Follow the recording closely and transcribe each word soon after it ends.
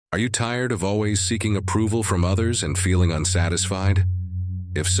Are you tired of always seeking approval from others and feeling unsatisfied?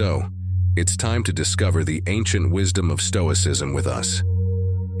 If so, it's time to discover the ancient wisdom of Stoicism with us.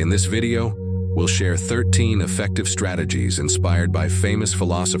 In this video, we'll share 13 effective strategies inspired by famous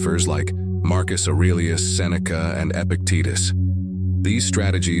philosophers like Marcus Aurelius, Seneca, and Epictetus. These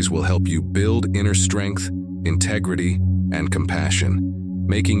strategies will help you build inner strength, integrity, and compassion,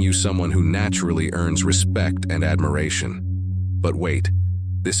 making you someone who naturally earns respect and admiration. But wait,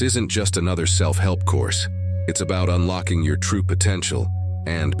 this isn't just another self-help course. It's about unlocking your true potential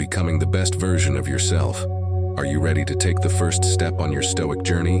and becoming the best version of yourself. Are you ready to take the first step on your Stoic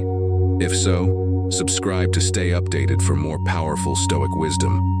journey? If so, subscribe to stay updated for more powerful Stoic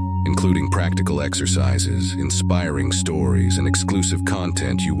wisdom, including practical exercises, inspiring stories, and exclusive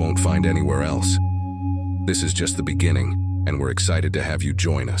content you won't find anywhere else. This is just the beginning, and we're excited to have you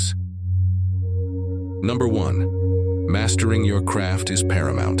join us. Number 1. Mastering your craft is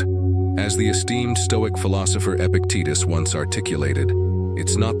paramount. As the esteemed Stoic philosopher Epictetus once articulated,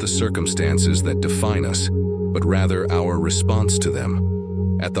 it's not the circumstances that define us, but rather our response to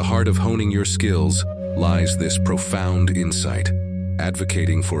them. At the heart of honing your skills lies this profound insight,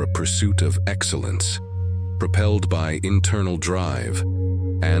 advocating for a pursuit of excellence, propelled by internal drive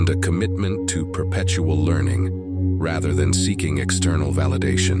and a commitment to perpetual learning, rather than seeking external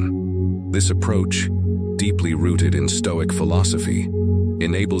validation. This approach, deeply rooted in Stoic philosophy,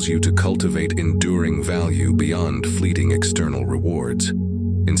 enables you to cultivate enduring value beyond fleeting external rewards.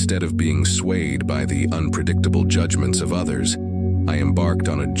 Instead of being swayed by the unpredictable judgments of others, I embarked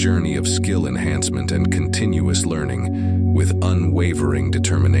on a journey of skill enhancement and continuous learning with unwavering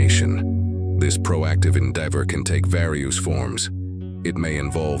determination. This proactive endeavor can take various forms. It may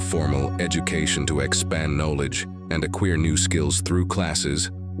involve formal education to expand knowledge and acquire new skills through classes,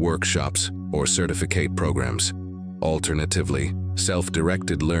 workshops, or certificate programs. Alternatively,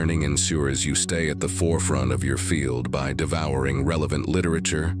 self-directed learning ensures you stay at the forefront of your field by devouring relevant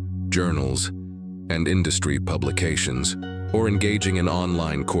literature, journals, and industry publications, or engaging in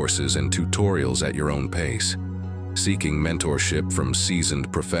online courses and tutorials at your own pace. Seeking mentorship from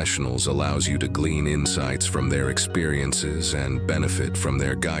seasoned professionals allows you to glean insights from their experiences and benefit from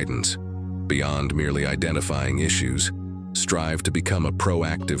their guidance. Beyond merely identifying issues, strive to become a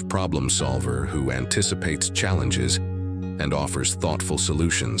proactive problem solver who anticipates challenges and offers thoughtful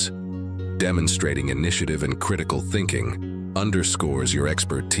solutions. Demonstrating initiative and critical thinking underscores your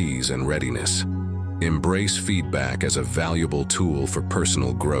expertise and readiness. Embrace feedback as a valuable tool for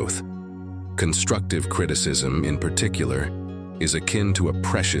personal growth. Constructive criticism, in particular, is akin to a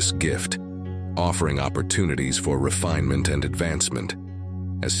precious gift, offering opportunities for refinement and advancement.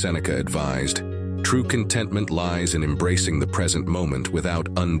 As Seneca advised, true contentment lies in embracing the present moment without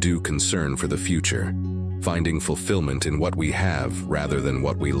undue concern for the future, finding fulfillment in what we have rather than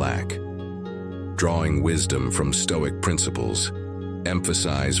what we lack. Drawing wisdom from Stoic principles,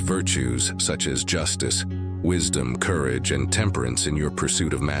 emphasize virtues such as justice, wisdom, courage, and temperance in your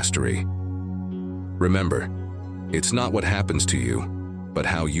pursuit of mastery. Remember, it's not what happens to you, but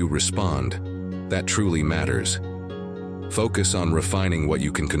how you respond that truly matters. Focus on refining what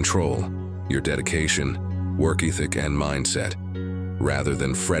you can control, your dedication, work ethic, and mindset, rather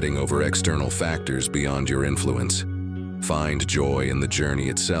than fretting over external factors beyond your influence. Find joy in the journey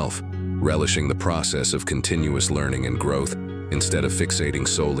itself, relishing the process of continuous learning and growth instead of fixating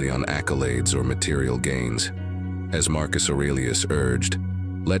solely on accolades or material gains. As Marcus Aurelius urged,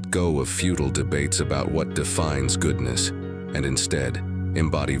 let go of futile debates about what defines goodness, and instead,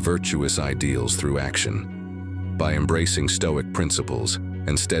 embody virtuous ideals through action. By embracing Stoic principles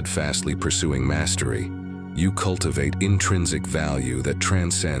and steadfastly pursuing mastery, you cultivate intrinsic value that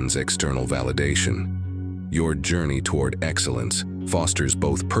transcends external validation. Your journey toward excellence fosters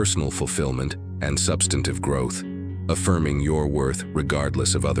both personal fulfillment and substantive growth, affirming your worth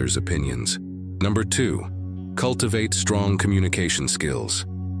regardless of others' opinions. Number 2. Cultivate strong communication skills.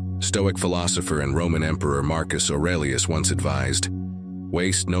 Stoic philosopher and Roman Emperor Marcus Aurelius once advised,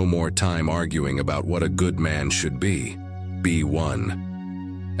 "Waste no more time arguing about what a good man should be. Be one."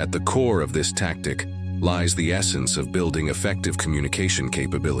 At the core of this tactic lies the essence of building effective communication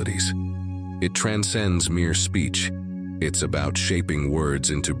capabilities. It transcends mere speech. It's about shaping words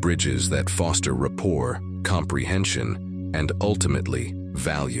into bridges that foster rapport, comprehension, and ultimately,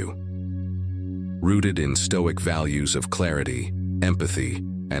 value. Rooted in Stoic values of clarity, empathy,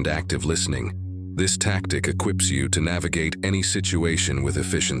 and active listening, this tactic equips you to navigate any situation with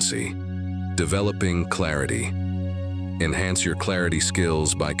efficiency. Developing clarity. Enhance your clarity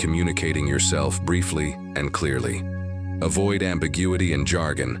skills by communicating yourself briefly and clearly. Avoid ambiguity and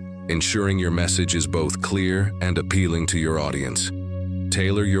jargon, ensuring your message is both clear and appealing to your audience.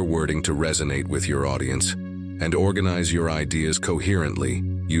 Tailor your wording to resonate with your audience, and organize your ideas coherently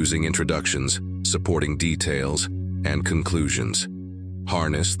using introductions, supporting details, and conclusions.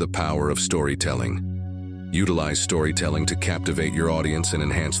 Harness the power of storytelling. Utilize storytelling to captivate your audience and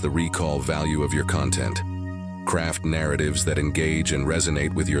enhance the recall value of your content. Craft narratives that engage and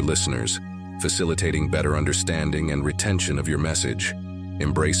resonate with your listeners, facilitating better understanding and retention of your message.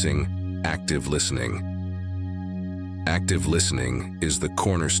 Embracing active listening. Active listening is the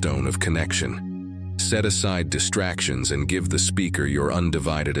cornerstone of connection. Set aside distractions and give the speaker your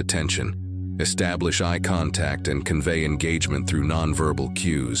undivided attention. Establish eye contact and convey engagement through nonverbal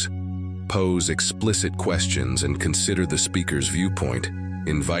cues. Pose explicit questions and consider the speaker's viewpoint,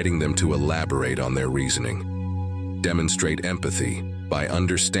 inviting them to elaborate on their reasoning. Demonstrate empathy by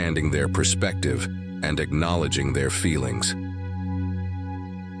understanding their perspective and acknowledging their feelings.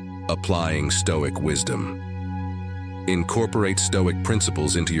 Applying Stoic wisdom. Incorporate Stoic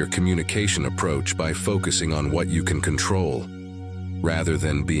principles into your communication approach by focusing on what you can control. Rather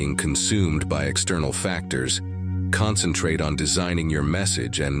than being consumed by external factors, concentrate on designing your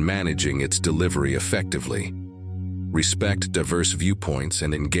message and managing its delivery effectively. Respect diverse viewpoints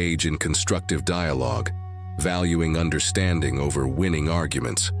and engage in constructive dialogue, valuing understanding over winning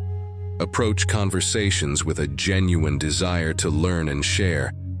arguments. Approach conversations with a genuine desire to learn and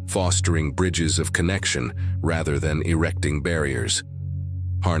share, fostering bridges of connection rather than erecting barriers.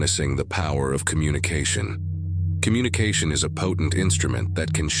 Harnessing the power of communication. Communication is a potent instrument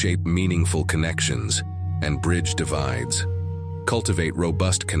that can shape meaningful connections and bridge divides. Cultivate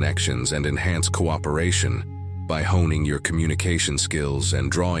robust connections and enhance cooperation by honing your communication skills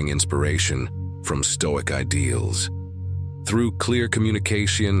and drawing inspiration from Stoic ideals. Through clear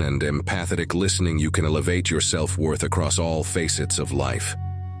communication and empathetic listening, you can elevate your self-worth across all facets of life.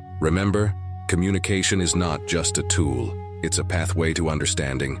 Remember, communication is not just a tool, it's a pathway to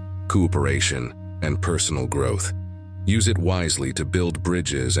understanding, cooperation, and personal growth. Use it wisely to build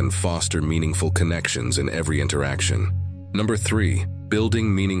bridges and foster meaningful connections in every interaction. Number 3,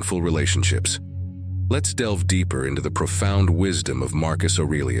 building meaningful relationships. Let's delve deeper into the profound wisdom of Marcus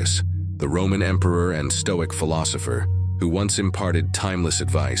Aurelius, the Roman emperor and Stoic philosopher, who once imparted timeless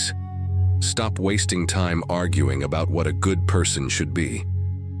advice. Stop wasting time arguing about what a good person should be.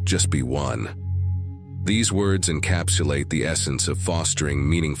 Just be one. These words encapsulate the essence of fostering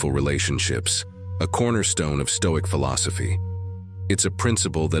meaningful relationships, a cornerstone of Stoic philosophy. It's a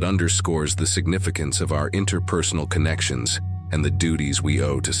principle that underscores the significance of our interpersonal connections and the duties we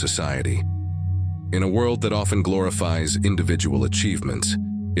owe to society. In a world that often glorifies individual achievements,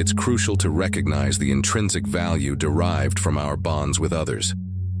 it's crucial to recognize the intrinsic value derived from our bonds with others.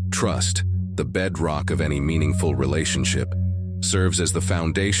 Trust, the bedrock of any meaningful relationship, serves as the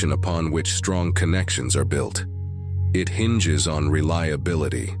foundation upon which strong connections are built. It hinges on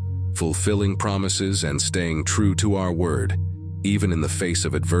reliability, fulfilling promises and staying true to our word, even in the face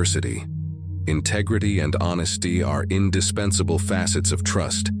of adversity. Integrity and honesty are indispensable facets of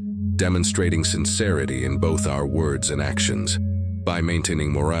trust, demonstrating sincerity in both our words and actions. By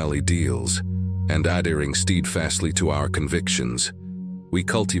maintaining moral ideals and adhering steadfastly to our convictions, we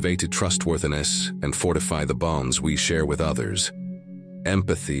cultivate trustworthiness and fortify the bonds we share with others.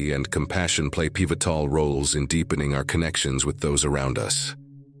 Empathy and compassion play pivotal roles in deepening our connections with those around us.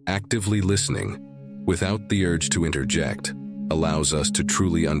 Actively listening, without the urge to interject, allows us to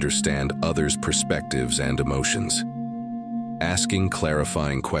truly understand others' perspectives and emotions. Asking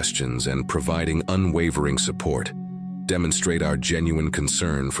clarifying questions and providing unwavering support demonstrate our genuine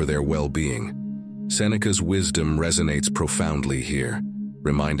concern for their well-being. Seneca's wisdom resonates profoundly here,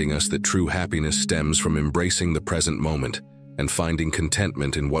 reminding us that true happiness stems from embracing the present moment and finding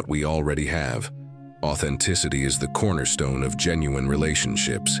contentment in what we already have. Authenticity is the cornerstone of genuine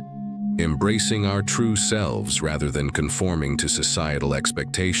relationships. Embracing our true selves rather than conforming to societal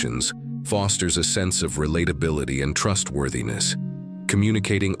expectations fosters a sense of relatability and trustworthiness.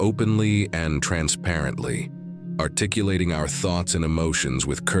 Communicating openly and transparently, articulating our thoughts and emotions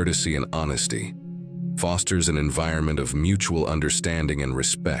with courtesy and honesty, fosters an environment of mutual understanding and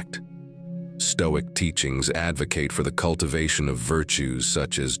respect. Stoic teachings advocate for the cultivation of virtues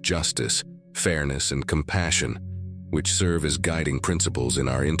such as justice, fairness, and compassion, which serve as guiding principles in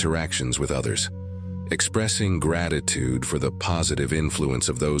our interactions with others. Expressing gratitude for the positive influence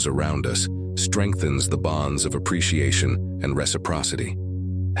of those around us strengthens the bonds of appreciation and reciprocity.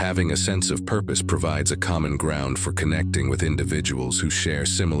 Having a sense of purpose provides a common ground for connecting with individuals who share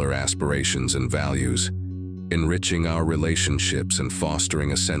similar aspirations and values, enriching our relationships and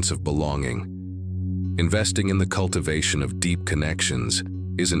fostering a sense of belonging. Investing in the cultivation of deep connections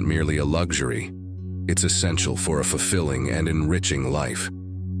isn't merely a luxury, It's essential for a fulfilling and enriching life.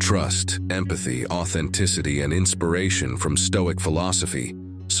 Trust, empathy, authenticity, and inspiration from Stoic philosophy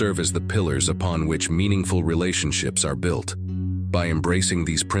serve as the pillars upon which meaningful relationships are built. By embracing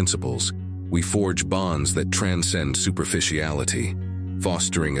these principles, we forge bonds that transcend superficiality,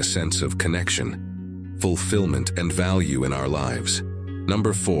 fostering a sense of connection, fulfillment, and value in our lives.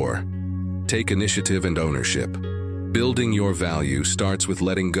 Number 4, take initiative and ownership. Building your value starts with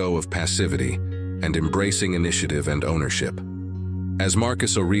letting go of passivity and embracing initiative and ownership. As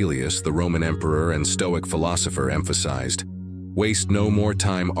Marcus Aurelius, the Roman emperor and Stoic philosopher, emphasized, waste no more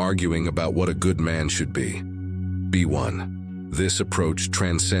time arguing about what a good man should be. Be one. This approach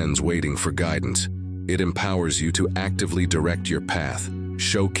transcends waiting for guidance. It empowers you to actively direct your path,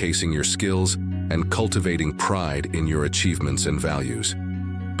 showcasing your skills and cultivating pride in your achievements and values.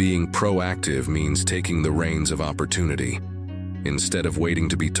 Being proactive means taking the reins of opportunity. Instead of waiting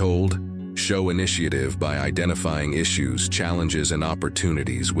to be told, show initiative by identifying issues, challenges, and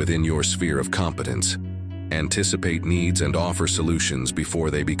opportunities within your sphere of competence. Anticipate needs and offer solutions before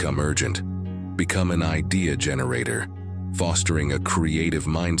they become urgent. Become an idea generator, fostering a creative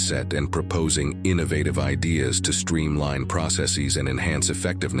mindset and proposing innovative ideas to streamline processes and enhance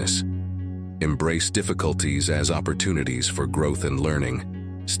effectiveness. Embrace difficulties as opportunities for growth and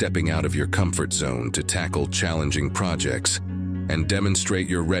learning, stepping out of your comfort zone to tackle challenging projects, and demonstrate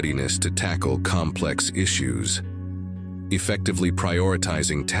your readiness to tackle complex issues. Effectively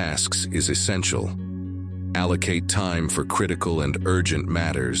prioritizing tasks is essential. Allocate time for critical and urgent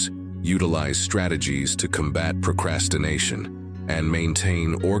matters, utilize strategies to combat procrastination, and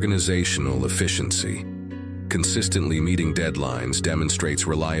maintain organizational efficiency. Consistently meeting deadlines demonstrates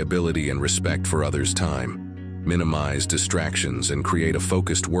reliability and respect for others' time. Minimize distractions and create a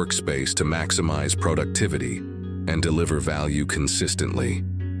focused workspace to maximize productivity and deliver value consistently.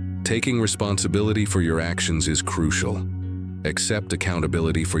 Taking responsibility for your actions is crucial. Accept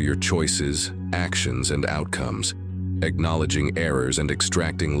accountability for your choices, actions, and outcomes, acknowledging errors and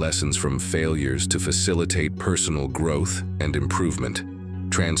extracting lessons from failures to facilitate personal growth and improvement.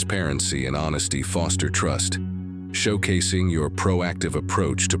 Transparency and honesty foster trust, showcasing your proactive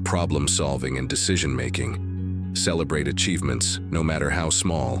approach to problem-solving and decision-making. Celebrate achievements, no matter how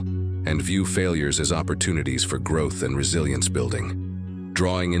small, and view failures as opportunities for growth and resilience building.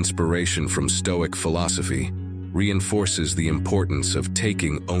 Drawing inspiration from Stoic philosophy reinforces the importance of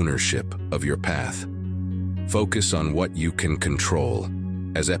taking ownership of your path. Focus on what you can control,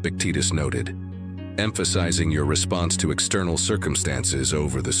 as Epictetus noted, emphasizing your response to external circumstances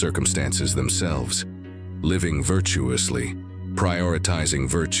over the circumstances themselves. Living virtuously, prioritizing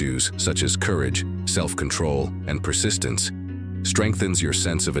virtues such as courage, self-control, and persistence, strengthens your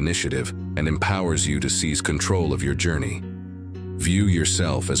sense of initiative and empowers you to seize control of your journey. View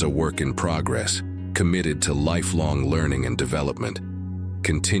yourself as a work in progress, committed to lifelong learning and development.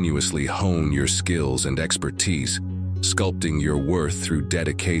 Continuously hone your skills and expertise, sculpting your worth through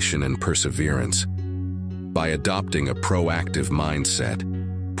dedication and perseverance. By adopting a proactive mindset,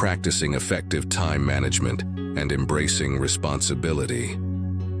 practicing effective time management, and embracing responsibility,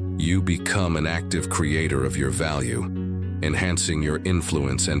 you become an active creator of your value, enhancing your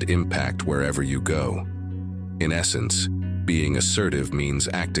influence and impact wherever you go. In essence, being assertive means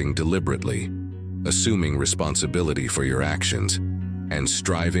acting deliberately, assuming responsibility for your actions, and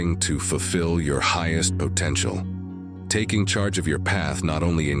striving to fulfill your highest potential. Taking charge of your path not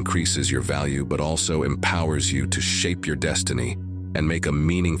only increases your value but also empowers you to shape your destiny and make a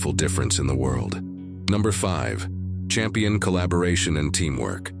meaningful difference in the world. Number 5, champion collaboration and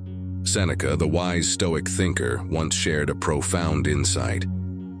teamwork. Seneca, the wise Stoic thinker, once shared a profound insight.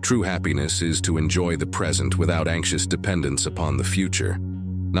 True happiness is to enjoy the present without anxious dependence upon the future,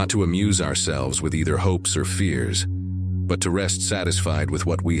 not to amuse ourselves with either hopes or fears, but to rest satisfied with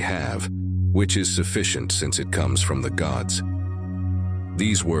what we have, which is sufficient since it comes from the gods.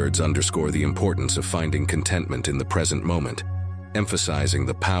 These words underscore the importance of finding contentment in the present moment, emphasizing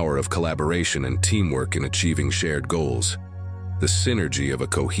the power of collaboration and teamwork in achieving shared goals. The synergy of a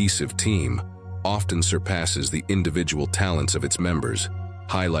cohesive team often surpasses the individual talents of its members,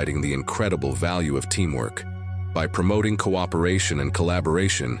 highlighting the incredible value of teamwork. By promoting cooperation and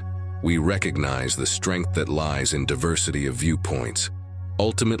collaboration, we recognize the strength that lies in diversity of viewpoints,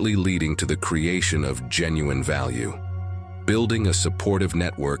 ultimately leading to the creation of genuine value. Building a supportive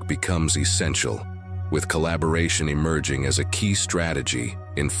network becomes essential, with collaboration emerging as a key strategy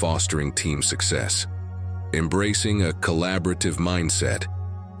in fostering team success. Embracing a collaborative mindset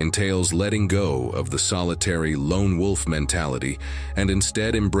entails letting go of the solitary lone wolf mentality and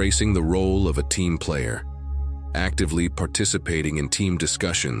instead embracing the role of a team player. Actively participating in team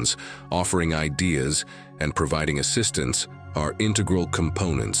discussions, offering ideas, and providing assistance are integral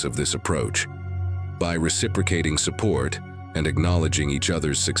components of this approach. By reciprocating support and acknowledging each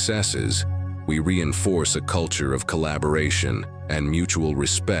other's successes, we reinforce a culture of collaboration and mutual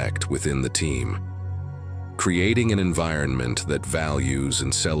respect within the team. Creating an environment that values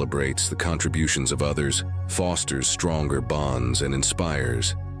and celebrates the contributions of others fosters stronger bonds and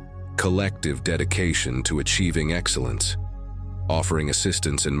inspires collective dedication to achieving excellence. Offering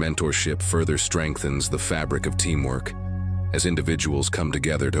assistance and mentorship further strengthens the fabric of teamwork, as individuals come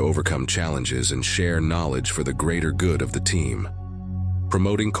together to overcome challenges and share knowledge for the greater good of the team.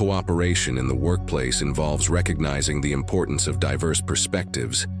 Promoting cooperation in the workplace involves recognizing the importance of diverse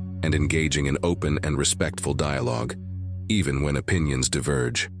perspectives and engaging in open and respectful dialogue, even when opinions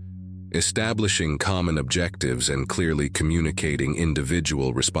diverge. Establishing common objectives and clearly communicating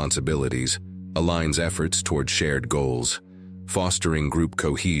individual responsibilities aligns efforts toward shared goals, fostering group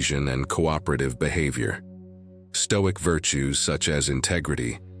cohesion and cooperative behavior. Stoic virtues such as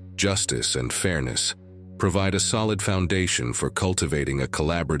integrity, justice, and fairness provide a solid foundation for cultivating a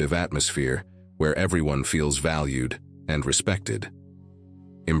collaborative atmosphere where everyone feels valued and respected.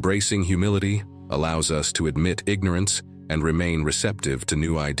 Embracing humility allows us to admit ignorance and remain receptive to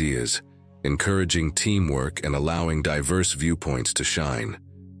new ideas, encouraging teamwork and allowing diverse viewpoints to shine.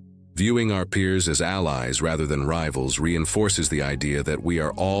 Viewing our peers as allies rather than rivals reinforces the idea that we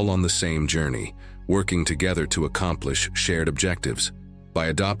are all on the same journey, working together to accomplish shared objectives. By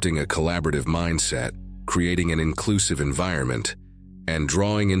adopting a collaborative mindset, creating an inclusive environment, and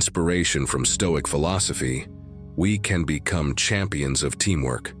drawing inspiration from Stoic philosophy, we can become champions of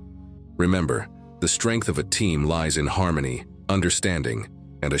teamwork. Remember, the strength of a team lies in harmony, understanding,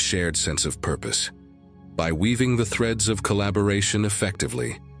 and a shared sense of purpose. By weaving the threads of collaboration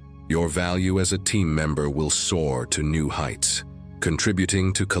effectively, your value as a team member will soar to new heights,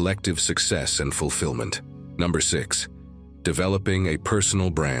 contributing to collective success and fulfillment. Number 6. Developing a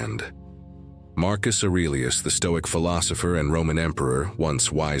personal brand. Marcus Aurelius, the Stoic philosopher and Roman emperor,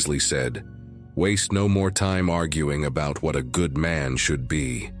 once wisely said, "Waste no more time arguing about what a good man should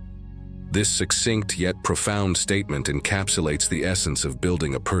be." This succinct yet profound statement encapsulates the essence of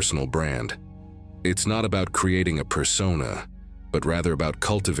building a personal brand. It's not about creating a persona, but rather about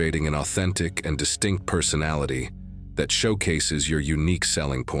cultivating an authentic and distinct personality that showcases your unique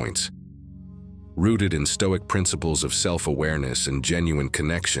selling points. Rooted in Stoic principles of self-awareness and genuine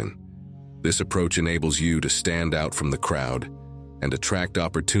connection, this approach enables you to stand out from the crowd and attract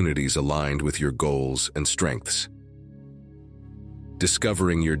opportunities aligned with your goals and strengths.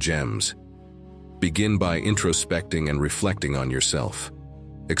 Discovering your gems. Begin by introspecting and reflecting on yourself.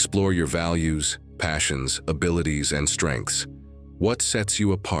 Explore your values, passions, abilities, and strengths. What sets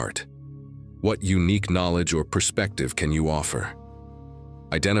you apart? What unique knowledge or perspective can you offer?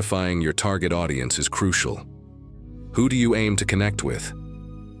 Identifying your target audience is crucial. Who do you aim to connect with?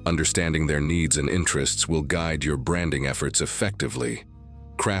 Understanding their needs and interests will guide your branding efforts effectively.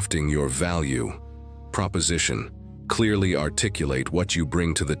 Crafting your value proposition. Clearly articulate what you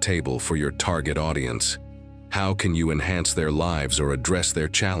bring to the table for your target audience. How can you enhance their lives or address their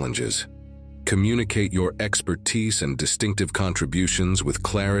challenges? Communicate your expertise and distinctive contributions with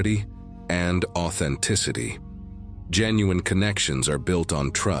clarity and authenticity. Genuine connections are built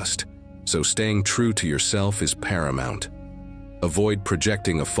on trust, so staying true to yourself is paramount. Avoid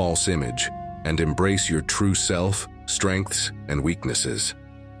projecting a false image and embrace your true self, strengths, and weaknesses.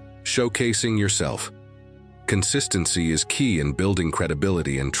 Showcasing yourself. Consistency is key in building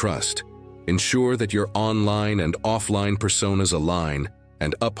credibility and trust. Ensure that your online and offline personas align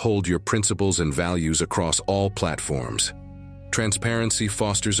and uphold your principles and values across all platforms. Transparency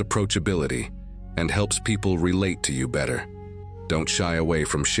fosters approachability and helps people relate to you better. Don't shy away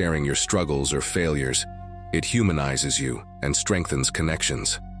from sharing your struggles or failures. It humanizes you and strengthens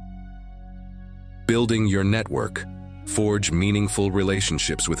connections. Building your network. Forge meaningful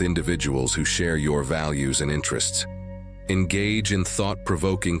relationships with individuals who share your values and interests. Engage in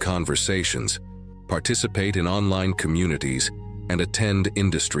thought-provoking conversations, participate in online communities, and attend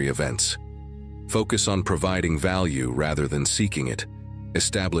industry events. Focus on providing value rather than seeking it,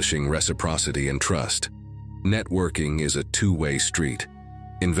 establishing reciprocity and trust. Networking is a two-way street.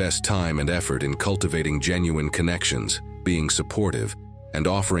 Invest time and effort in cultivating genuine connections, being supportive, and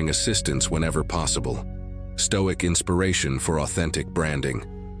offering assistance whenever possible. Stoic inspiration for authentic branding.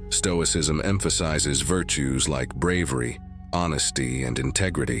 Stoicism emphasizes virtues like bravery, honesty, and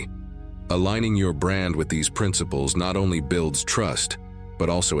integrity. Aligning your brand with these principles not only builds trust, but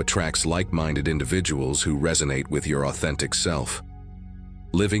also attracts like-minded individuals who resonate with your authentic self.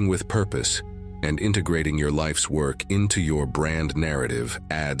 Living with purpose. and integrating your life's work into your brand narrative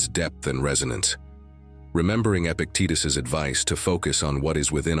adds depth and resonance. Remembering Epictetus's advice to focus on what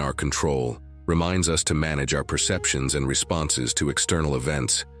is within our control reminds us to manage our perceptions and responses to external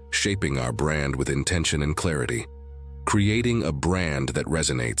events, shaping our brand with intention and clarity. Creating a brand that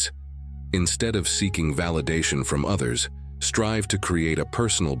resonates. Instead of seeking validation from others, strive to create a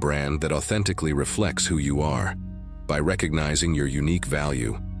personal brand that authentically reflects who you are. By recognizing your unique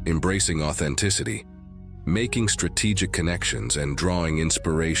value, embracing authenticity, making strategic connections, and drawing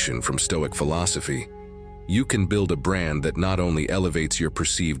inspiration from Stoic philosophy, you can build a brand that not only elevates your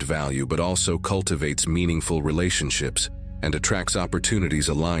perceived value but also cultivates meaningful relationships and attracts opportunities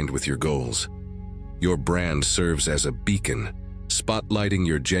aligned with your goals. Your brand serves as a beacon, spotlighting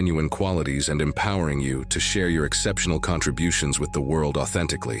your genuine qualities and empowering you to share your exceptional contributions with the world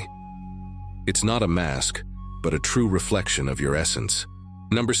authentically. It's not a mask, but a true reflection of your essence.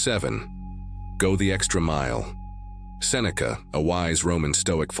 Number 7. Go the extra mile. Seneca, a wise Roman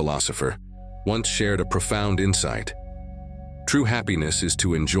Stoic philosopher, once shared a profound insight. True happiness is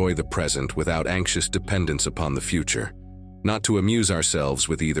to enjoy the present without anxious dependence upon the future, not to amuse ourselves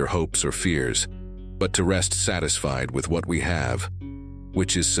with either hopes or fears, but to rest satisfied with what we have,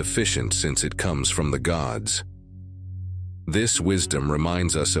 which is sufficient since it comes from the gods. This wisdom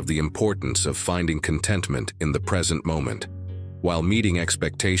reminds us of the importance of finding contentment in the present moment. While meeting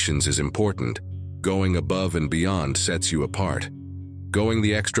expectations is important, going above and beyond sets you apart. Going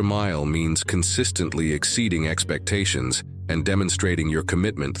the extra mile means consistently exceeding expectations and demonstrating your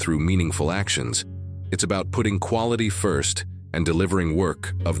commitment through meaningful actions. It's about putting quality first and delivering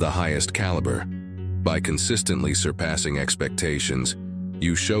work of the highest caliber. By consistently surpassing expectations,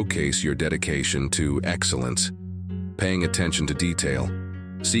 you showcase your dedication to excellence, paying attention to detail,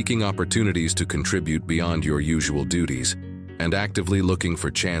 seeking opportunities to contribute beyond your usual duties, and actively looking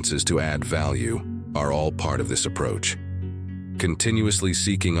for chances to add value are all part of this approach. Continuously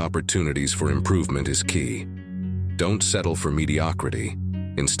seeking opportunities for improvement is key. Don't settle for mediocrity.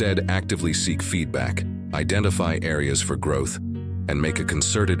 Instead, actively seek feedback, identify areas for growth, and make a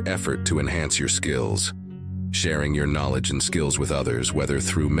concerted effort to enhance your skills. Sharing your knowledge and skills with others, whether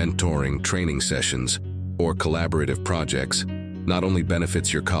through mentoring, training sessions, or collaborative projects, not only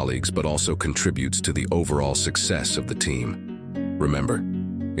benefits your colleagues but also contributes to the overall success of the team. Remember,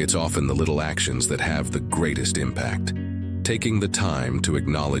 it's often the little actions that have the greatest impact. Taking the time to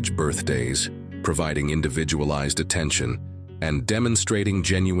acknowledge birthdays, providing individualized attention, and demonstrating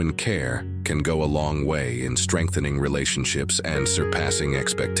genuine care can go a long way in strengthening relationships and surpassing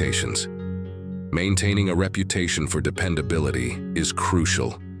expectations. Maintaining a reputation for dependability is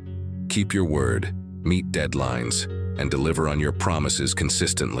crucial. Keep your word, meet deadlines, and deliver on your promises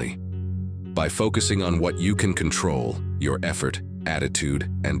consistently. By focusing on what you can control, your effort, attitude,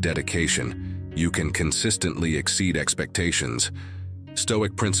 and dedication, you can consistently exceed expectations.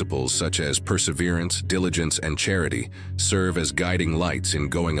 Stoic principles such as perseverance, diligence, and charity serve as guiding lights in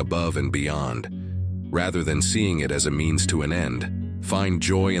going above and beyond. Rather than seeing it as a means to an end, find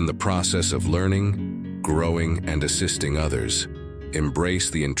joy in the process of learning, growing, and assisting others. Embrace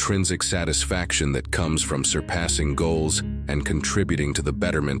the intrinsic satisfaction that comes from surpassing goals and contributing to the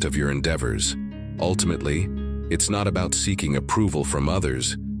betterment of your endeavors. Ultimately, it's not about seeking approval from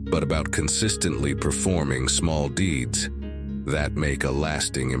others, but about consistently performing small deeds that make a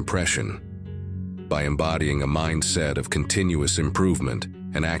lasting impression. By embodying a mindset of continuous improvement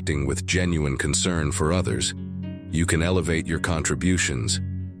and acting with genuine concern for others, you can elevate your contributions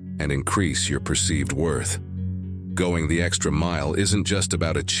and increase your perceived worth. Going the extra mile isn't just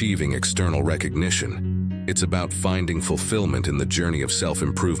about achieving external recognition. It's about finding fulfillment in the journey of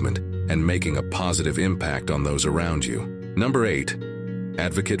self-improvement and making a positive impact on those around you. Number 8.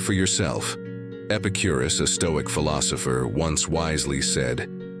 Advocate for yourself. Epicurus, a Stoic philosopher, once wisely said,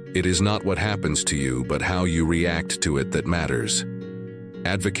 "It is not what happens to you, but how you react to it that matters."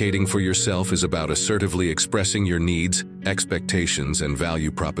 Advocating for yourself is about assertively expressing your needs, expectations, and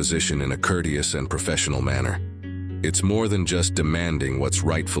value proposition in a courteous and professional manner. It's more than just demanding what's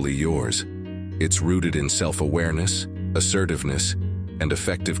rightfully yours. It's rooted in self-awareness, assertiveness, and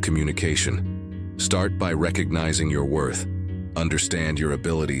effective communication. Start by recognizing your worth. Understand your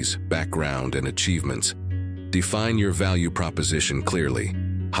abilities, background, and achievements. Define your value proposition clearly,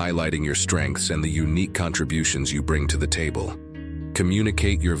 highlighting your strengths and the unique contributions you bring to the table.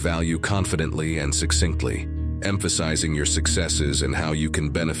 Communicate your value confidently and succinctly, emphasizing your successes and how you can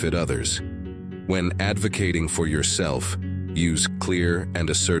benefit others. When advocating for yourself, use clear and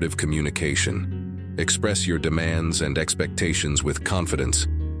assertive communication. Express your demands and expectations with confidence,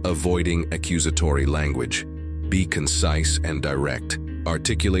 avoiding accusatory language. Be concise and direct,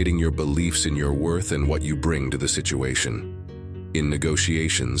 articulating your beliefs in your worth and what you bring to the situation. In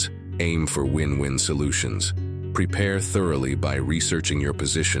negotiations, aim for win-win solutions. Prepare thoroughly by researching your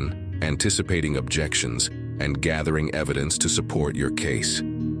position, anticipating objections, and gathering evidence to support your case.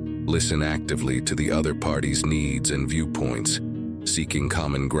 Listen actively to the other party's needs and viewpoints, seeking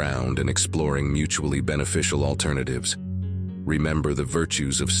common ground and exploring mutually beneficial alternatives. Remember the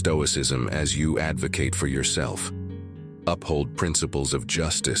virtues of Stoicism as you advocate for yourself. Uphold principles of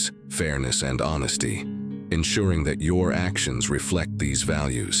justice, fairness, and honesty, ensuring that your actions reflect these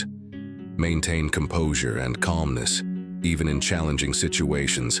values. Maintain composure and calmness, even in challenging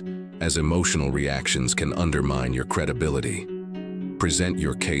situations, as emotional reactions can undermine your credibility. Present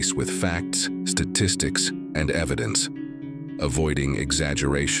your case with facts, statistics, and evidence, avoiding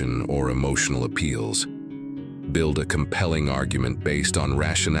exaggeration or emotional appeals. Build a compelling argument based on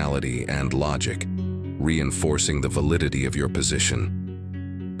rationality and logic, reinforcing the validity of your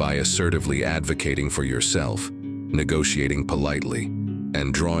position. By assertively advocating for yourself, negotiating politely,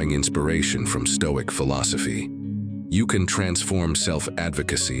 and drawing inspiration from Stoic philosophy, you can transform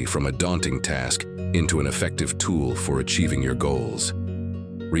self-advocacy from a daunting task into an effective tool for achieving your goals.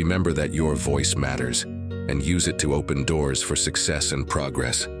 Remember that your voice matters, and use it to open doors for success and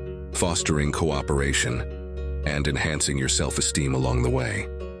progress, fostering cooperation and enhancing your self-esteem along the way.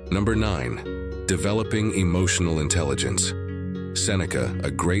 Number 9, developing emotional intelligence. Seneca, a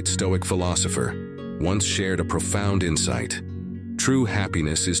great Stoic philosopher, once shared a profound insight. True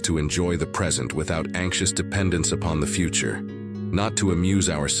happiness is to enjoy the present without anxious dependence upon the future, not to amuse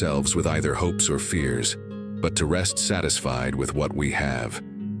ourselves with either hopes or fears, but to rest satisfied with what we have,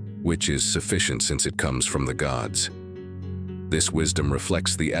 which is sufficient since it comes from the gods. This wisdom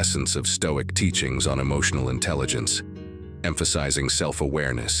reflects the essence of Stoic teachings on emotional intelligence, emphasizing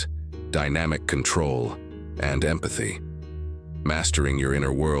self-awareness, dynamic control, and empathy. Mastering your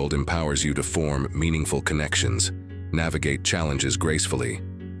inner world empowers you to form meaningful connections, navigate challenges gracefully,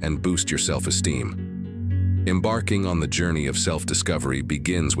 and boost your self-esteem. Embarking on the journey of self-discovery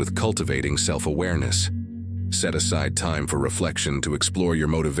begins with cultivating self-awareness. Set aside time for reflection to explore your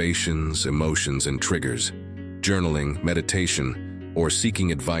motivations, emotions, and triggers. Journaling, meditation, or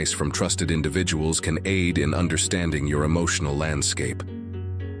seeking advice from trusted individuals can aid in understanding your emotional landscape.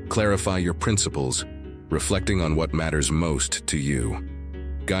 Clarify your principles, reflecting on what matters most to you.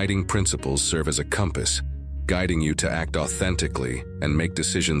 Guiding principles serve as a compass, guiding you to act authentically and make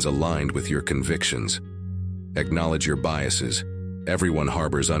decisions aligned with your convictions. Acknowledge your biases. Everyone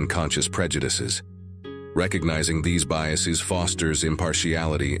harbors unconscious prejudices. Recognizing these biases fosters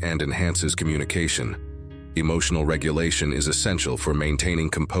impartiality and enhances communication. Emotional regulation is essential for maintaining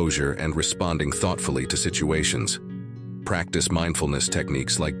composure and responding thoughtfully to situations. Practice mindfulness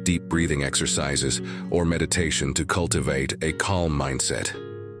techniques like deep breathing exercises or meditation to cultivate a calm mindset.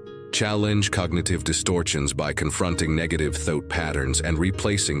 Challenge cognitive distortions by confronting negative thought patterns and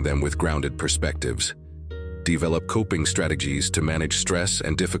replacing them with grounded perspectives. Develop coping strategies to manage stress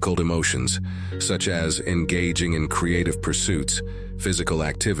and difficult emotions, such as engaging in creative pursuits, physical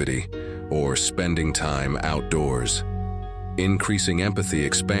activity, or spending time outdoors. Increasing empathy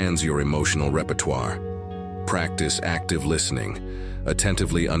expands your emotional repertoire. Practice active listening,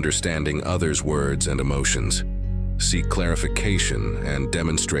 attentively understanding others' words and emotions. Seek clarification and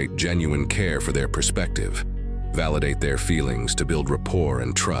demonstrate genuine care for their perspective. Validate their feelings to build rapport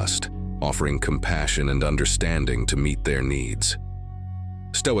and trust, offering compassion and understanding to meet their needs.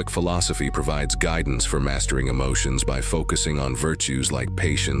 Stoic philosophy provides guidance for mastering emotions by focusing on virtues like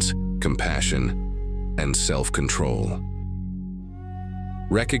patience, compassion, and self-control.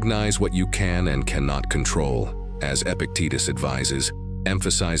 Recognize what you can and cannot control, as Epictetus advises,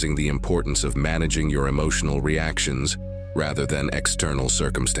 emphasizing the importance of managing your emotional reactions rather than external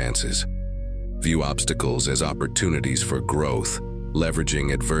circumstances. View obstacles as opportunities for growth,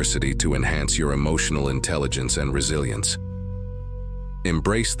 leveraging adversity to enhance your emotional intelligence and resilience.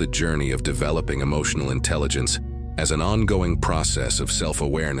 Embrace the journey of developing emotional intelligence as an ongoing process of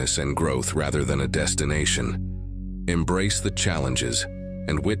self-awareness and growth rather than a destination. Embrace the challenges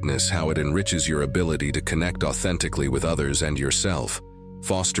and witness how it enriches your ability to connect authentically with others and yourself,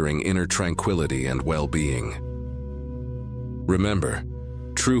 fostering inner tranquility and well-being. Remember,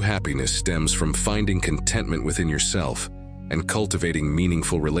 true happiness stems from finding contentment within yourself and cultivating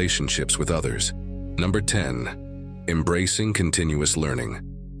meaningful relationships with others. Number 10, embracing continuous learning,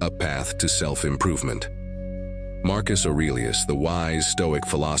 a path to self-improvement. Marcus Aurelius, the wise Stoic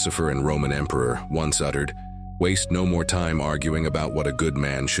philosopher and Roman emperor, once uttered, "Waste no more time arguing about what a good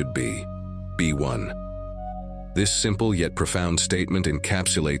man should be. Be one." This simple yet profound statement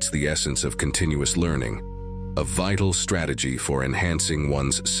encapsulates the essence of continuous learning. a vital strategy for enhancing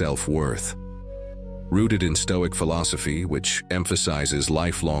one's self-worth. Rooted in Stoic philosophy, which emphasizes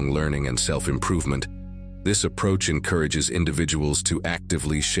lifelong learning and self-improvement, this approach encourages individuals to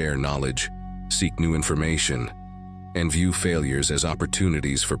actively share knowledge, seek new information, and view failures as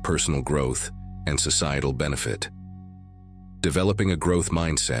opportunities for personal growth and societal benefit. Developing a growth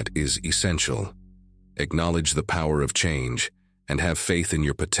mindset is essential. Acknowledge the power of change and have faith in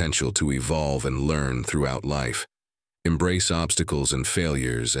your potential to evolve and learn throughout life. Embrace obstacles and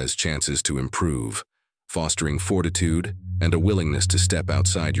failures as chances to improve, fostering fortitude and a willingness to step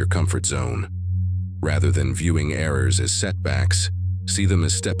outside your comfort zone. Rather than viewing errors as setbacks, see them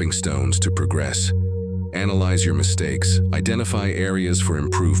as stepping stones to progress. Analyze your mistakes, identify areas for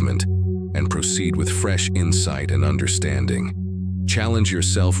improvement, and proceed with fresh insight and understanding. Challenge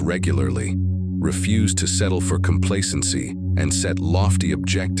yourself regularly, refuse to settle for complacency, and set lofty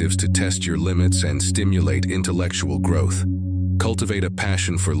objectives to test your limits and stimulate intellectual growth. Cultivate a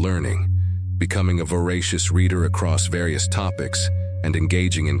passion for learning, becoming a voracious reader across various topics and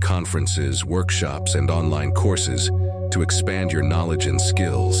engaging in conferences, workshops, and online courses to expand your knowledge and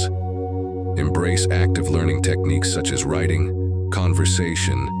skills. Embrace active learning techniques such as writing,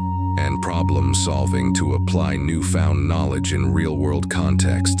 conversation, and problem solving to apply newfound knowledge in real-world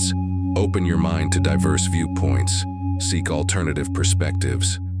contexts. Open your mind to diverse viewpoints, seek alternative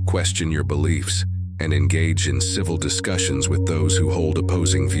perspectives, question your beliefs, and engage in civil discussions with those who hold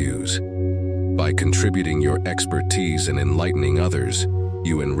opposing views. By contributing your expertise and enlightening others,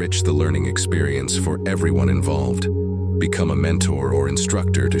 you enrich the learning experience for everyone involved. Become a mentor or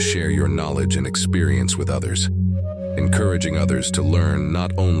instructor to share your knowledge and experience with others. Encouraging others to learn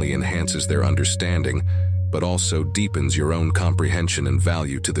not only enhances their understanding, but also deepens your own comprehension and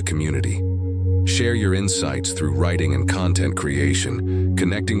value to the community. Share your insights through writing and content creation,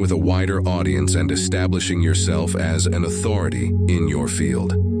 connecting with a wider audience and establishing yourself as an authority in your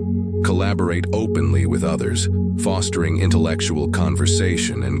field. Collaborate openly with others, fostering intellectual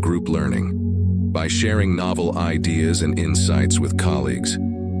conversation and group learning. By sharing novel ideas and insights with colleagues,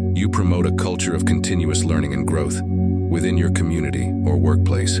 you promote a culture of continuous learning and growth within your community or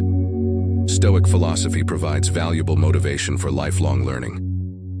workplace. Stoic philosophy provides valuable motivation for lifelong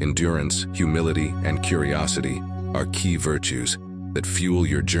learning. Endurance, humility, and curiosity are key virtues that fuel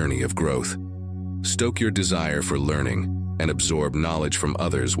your journey of growth. Stoke your desire for learning and absorb knowledge from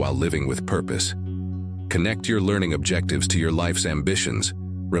others while living with purpose. Connect your learning objectives to your life's ambitions,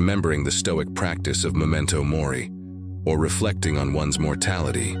 remembering the Stoic practice of memento mori, or reflecting on one's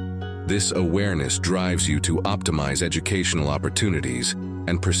mortality. This awareness drives you to optimize educational opportunities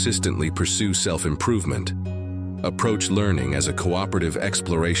and persistently pursue self-improvement. Approach learning as a cooperative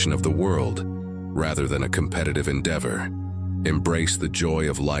exploration of the world, rather than a competitive endeavor. Embrace the joy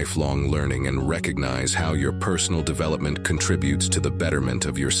of lifelong learning and recognize how your personal development contributes to the betterment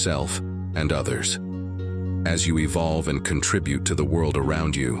of yourself and others. As you evolve and contribute to the world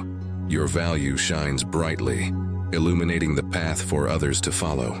around you, your value shines brightly, illuminating the path for others to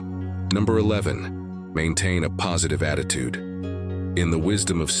follow. Number 11, maintain a positive attitude. In the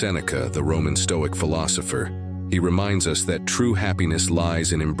wisdom of Seneca, the Roman Stoic philosopher, he reminds us that true happiness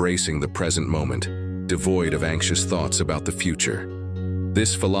lies in embracing the present moment, devoid of anxious thoughts about the future.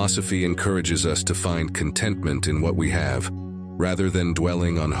 This philosophy encourages us to find contentment in what we have, rather than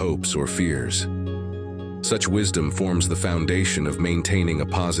dwelling on hopes or fears. Such wisdom forms the foundation of maintaining a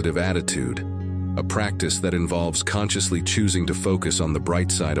positive attitude, a practice that involves consciously choosing to focus on the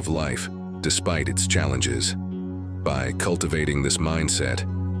bright side of life, despite its challenges. By cultivating this mindset,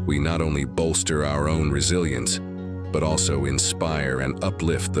 we not only bolster our own resilience, but also inspire and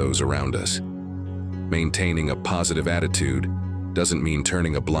uplift those around us. Maintaining a positive attitude doesn't mean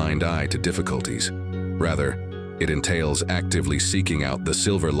turning a blind eye to difficulties. Rather, it entails actively seeking out the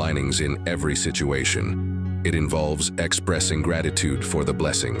silver linings in every situation. It involves expressing gratitude for the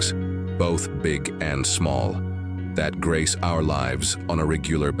blessings, both big and small, that grace our lives on a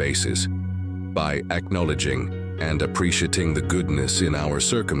regular basis. By acknowledging and appreciating the goodness in our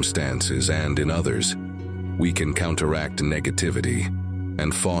circumstances and in others, we can counteract negativity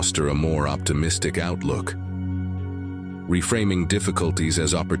and foster a more optimistic outlook. Reframing difficulties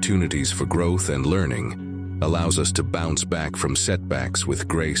as opportunities for growth and learning allows us to bounce back from setbacks with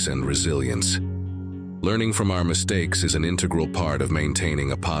grace and resilience. Learning from our mistakes is an integral part of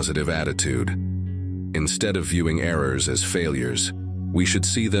maintaining a positive attitude. Instead of viewing errors as failures, we should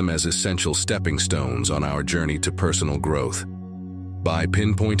see them as essential stepping stones on our journey to personal growth. By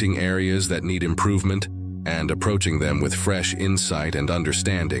pinpointing areas that need improvement and approaching them with fresh insight and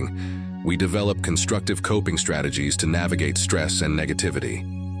understanding, we develop constructive coping strategies to navigate stress and negativity.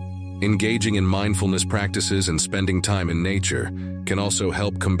 Engaging in mindfulness practices and spending time in nature can also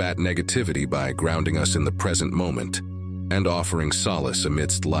help combat negativity by grounding us in the present moment and offering solace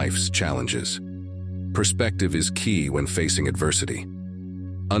amidst life's challenges. Perspective is key when facing adversity.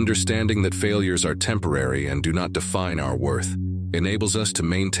 Understanding that failures are temporary and do not define our worth enables us to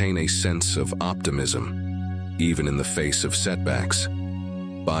maintain a sense of optimism, even in the face of setbacks.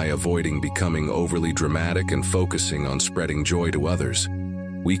 By avoiding becoming overly dramatic and focusing on spreading joy to others,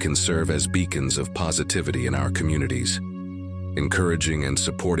 we can serve as beacons of positivity in our communities, encouraging and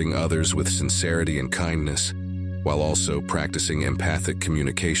supporting others with sincerity and kindness, while also practicing empathic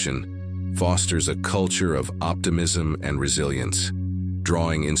communication, fosters a culture of optimism and resilience.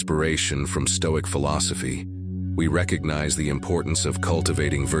 Drawing inspiration from Stoic philosophy, we recognize the importance of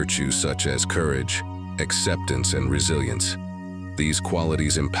cultivating virtues such as courage, acceptance, and resilience. These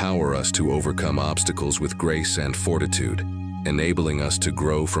qualities empower us to overcome obstacles with grace and fortitude, enabling us to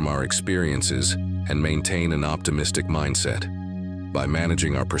grow from our experiences and maintain an optimistic mindset. By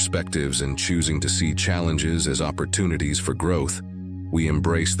managing our perspectives and choosing to see challenges as opportunities for growth, we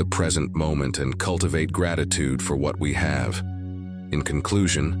embrace the present moment and cultivate gratitude for what we have. In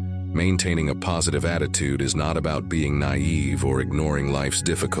conclusion, maintaining a positive attitude is not about being naive or ignoring life's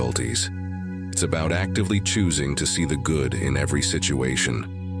difficulties. It's about actively choosing to see the good in every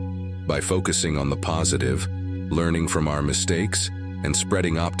situation. By focusing on the positive, learning from our mistakes, and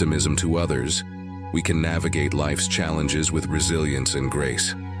spreading optimism to others, we can navigate life's challenges with resilience and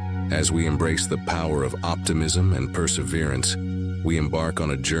grace. As we embrace the power of optimism and perseverance, we embark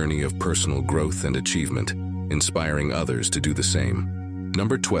on a journey of personal growth and achievement, inspiring others to do the same.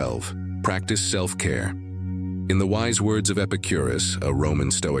 Number 12, practice self-care. In the wise words of Epicurus, a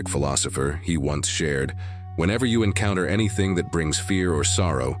Roman Stoic philosopher, he once shared, "Whenever you encounter anything that brings fear or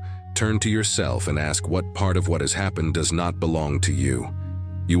sorrow, turn to yourself and ask what part of what has happened does not belong to you.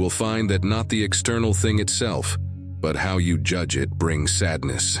 You will find that not the external thing itself, but how you judge it brings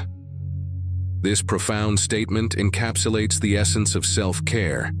sadness." This profound statement encapsulates the essence of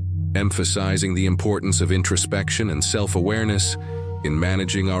self-care, emphasizing the importance of introspection and self-awareness in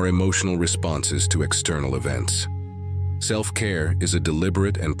managing our emotional responses to external events. Self-care is a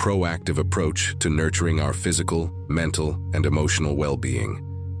deliberate and proactive approach to nurturing our physical, mental, and emotional well-being,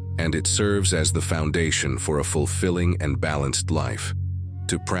 and it serves as the foundation for a fulfilling and balanced life.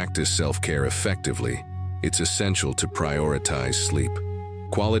 To practice self-care effectively, it's essential to prioritize sleep.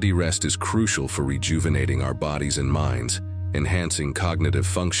 Quality rest is crucial for rejuvenating our bodies and minds, enhancing cognitive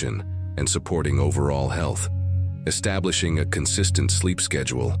function, and supporting overall health. Establishing a consistent sleep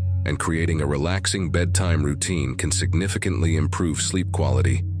schedule and creating a relaxing bedtime routine can significantly improve sleep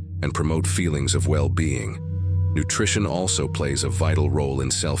quality and promote feelings of well-being. Nutrition also plays a vital role in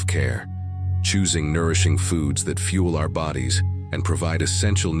self-care. Choosing nourishing foods that fuel our bodies and provide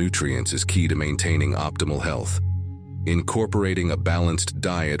essential nutrients is key to maintaining optimal health. Incorporating a balanced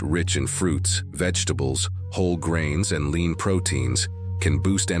diet rich in fruits, vegetables, whole grains, and lean proteins can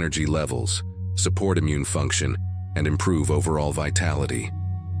boost energy levels, support immune function, and improve overall vitality.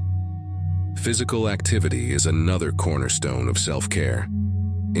 Physical activity is another cornerstone of self-care.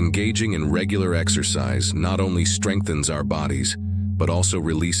 Engaging in regular exercise not only strengthens our bodies, but also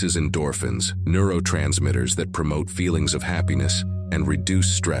releases endorphins, neurotransmitters that promote feelings of happiness and reduce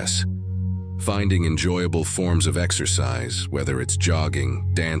stress. Finding enjoyable forms of exercise, whether it's jogging,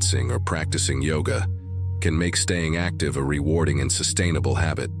 dancing, or practicing yoga, can make staying active a rewarding and sustainable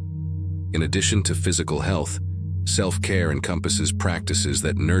habit. In addition to physical health, self-care encompasses practices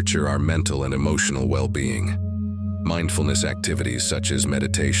that nurture our mental and emotional well-being. Mindfulness activities such as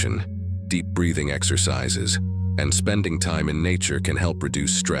meditation, deep breathing exercises, and spending time in nature can help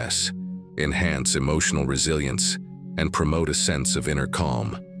reduce stress, enhance emotional resilience, and promote a sense of inner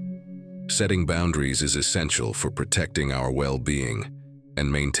calm. Setting boundaries is essential for protecting our well-being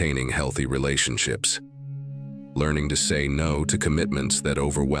and maintaining healthy relationships. Learning to say no to commitments that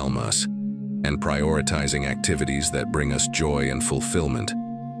overwhelm us and prioritizing activities that bring us joy and fulfillment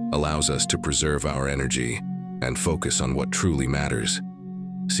allows us to preserve our energy and focus on what truly matters.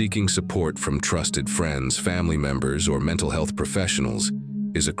 Seeking support from trusted friends, family members, or mental health professionals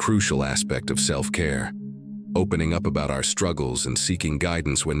is a crucial aspect of self-care. Opening up about our struggles and seeking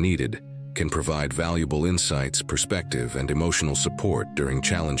guidance when needed can provide valuable insights, perspective, and emotional support during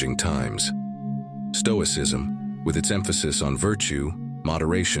challenging times. Stoicism, with its emphasis on virtue,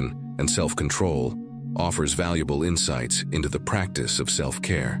 moderation, and self-control, offers valuable insights into the practice of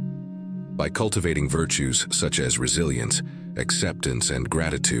self-care. By cultivating virtues such as resilience, acceptance, and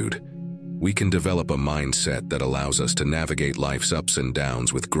gratitude, we can develop a mindset that allows us to navigate life's ups and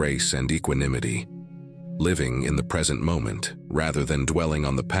downs with grace and equanimity. Living in the present moment, rather than dwelling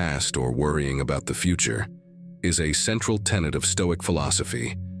on the past or worrying about the future, is a central tenet of Stoic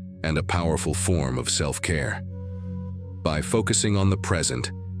philosophy and a powerful form of self-care. By focusing on the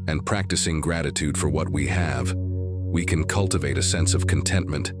present and practicing gratitude for what we have, we can cultivate a sense of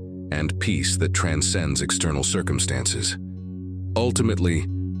contentment and peace that transcends external circumstances. Ultimately,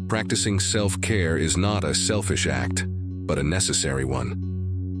 practicing self-care is not a selfish act, but a necessary one.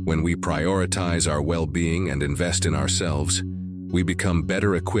 When we prioritize our well-being and invest in ourselves, we become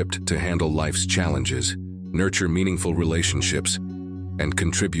better equipped to handle life's challenges, nurture meaningful relationships, and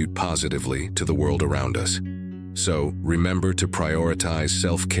contribute positively to the world around us. So, remember to prioritize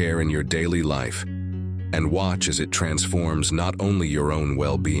self-care in your daily life and watch as it transforms not only your own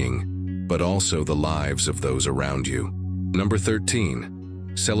well-being, but also the lives of those around you. Number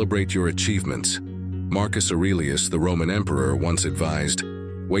 13. Celebrate your achievements. Marcus Aurelius, the Roman emperor, once advised,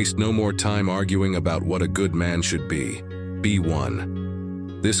 "Waste no more time arguing about what a good man should be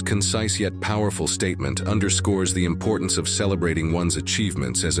one." This concise yet powerful statement underscores the importance of celebrating one's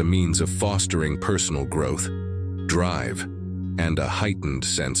achievements as a means of fostering personal growth, drive, and a heightened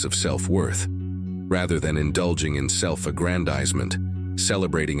sense of self-worth. Rather than indulging in self-aggrandizement,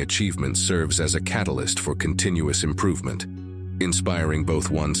 celebrating achievements serves as a catalyst for continuous improvement, inspiring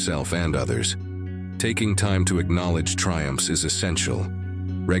both oneself and others. Taking time to acknowledge triumphs is essential.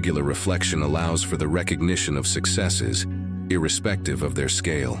 Regular reflection allows for the recognition of successes, irrespective of their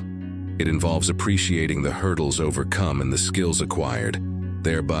scale. It involves appreciating the hurdles overcome and the skills acquired,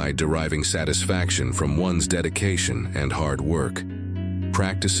 thereby deriving satisfaction from one's dedication and hard work.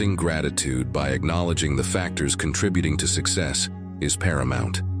 Practicing gratitude by acknowledging the factors contributing to success is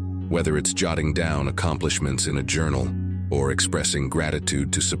paramount. Whether it's jotting down accomplishments in a journal or expressing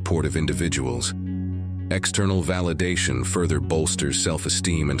gratitude to supportive individuals, external validation further bolsters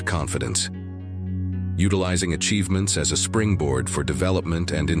self-esteem and confidence. Utilizing achievements as a springboard for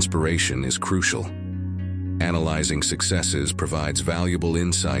development and inspiration is crucial. Analyzing successes provides valuable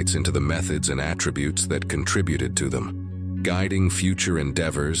insights into the methods and attributes that contributed to them, guiding future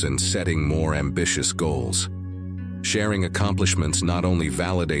endeavors and setting more ambitious goals. Sharing accomplishments not only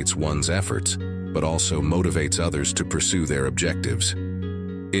validates one's efforts, but also motivates others to pursue their objectives.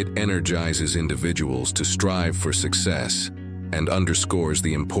 It energizes individuals to strive for success and underscores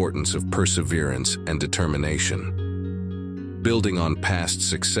the importance of perseverance and determination. Building on past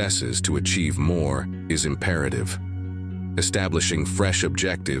successes to achieve more is imperative. Establishing fresh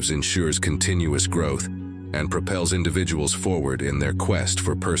objectives ensures continuous growth and propels individuals forward in their quest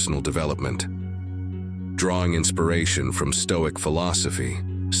for personal development. Drawing inspiration from Stoic philosophy,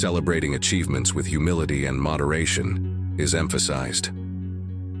 celebrating achievements with humility and moderation is emphasized.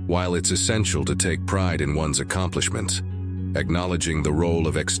 While it's essential to take pride in one's accomplishments, acknowledging the role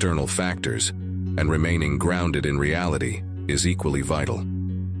of external factors and remaining grounded in reality is equally vital.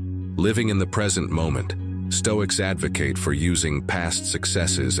 Living in the present moment, Stoics advocate for using past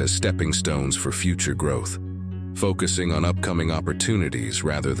successes as stepping stones for future growth, focusing on upcoming opportunities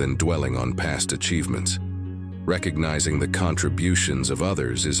rather than dwelling on past achievements. Recognizing the contributions of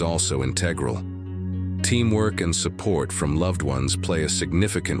others is also integral. Teamwork and support from loved ones play a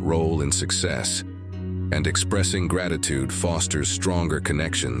significant role in success, and expressing gratitude fosters stronger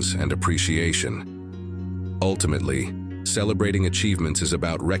connections and appreciation. Ultimately, celebrating achievements is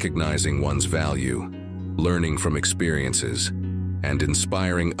about recognizing one's value, learning from experiences, and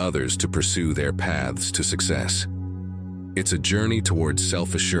inspiring others to pursue their paths to success. It's a journey towards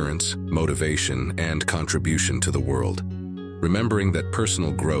self-assurance, motivation, and contribution to the world. Remembering that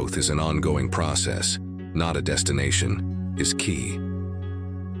personal growth is an ongoing process, not a destination, is key.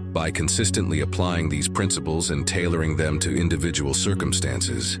 By consistently applying these principles and tailoring them to individual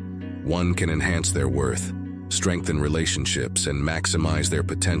circumstances, one can enhance their worth, strengthen relationships, and maximize their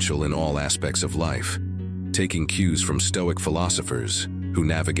potential in all aspects of life. Taking cues from Stoic philosophers who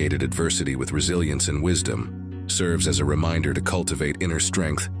navigated adversity with resilience and wisdom serves as a reminder to cultivate inner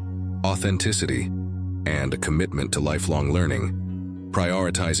strength, authenticity, and a commitment to lifelong learning,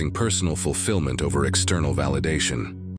 prioritizing personal fulfillment over external validation.